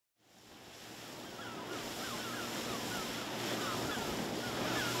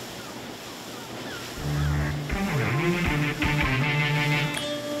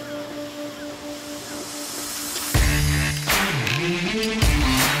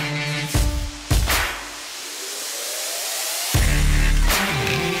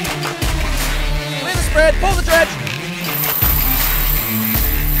dredge, pull the dredge.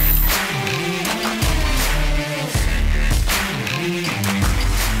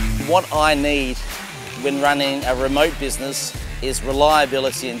 What I need when running a remote business is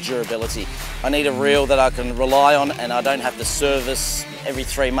reliability and durability. I need a reel that I can rely on and I don't have to service every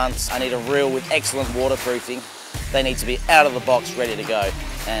 3 months. I need a reel with excellent waterproofing. They need to be out of the box, ready to go,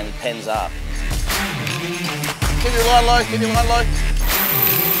 and Penn's are. Keep your line low, keep your line low.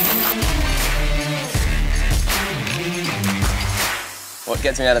 What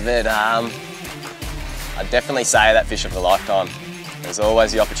gets me out of bed? I'd definitely say that fish of a lifetime. There's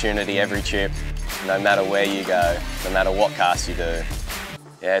always the opportunity every trip, no matter where you go, no matter what cast you do.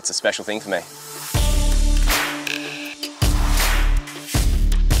 Yeah, it's a special thing for me.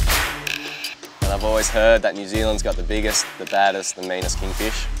 And I've always heard that New Zealand's got the biggest, the baddest, the meanest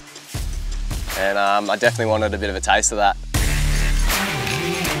kingfish. And I definitely wanted a bit of a taste of that.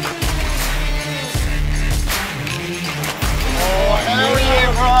 Oh, hell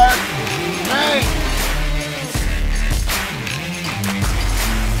yeah, bro! Hey!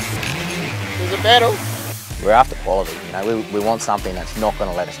 There's a battle. We're after quality, you know, we want something that's not going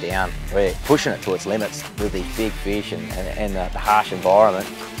to let us down. We're pushing it to its limits with these big fish and the harsh environment.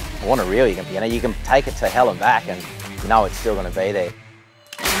 I want a reel, you can take it to hell and back and you know it's still going to be there.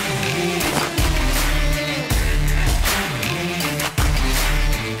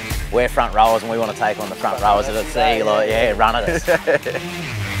 We're front rowers and we want to take on the front rowers at the sea, like, yeah, run at us.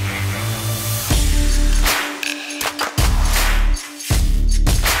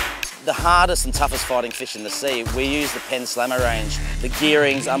 The hardest and toughest fighting fish in the sea, we use the Penn slammer range. The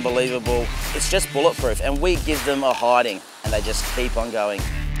gearing's unbelievable. It's just bulletproof and we give them a hiding and they just keep on going.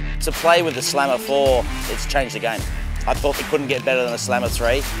 To play with the Slammer 4, it's changed the game. I thought it couldn't get better than a Slammer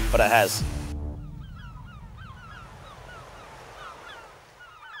 3, but it has.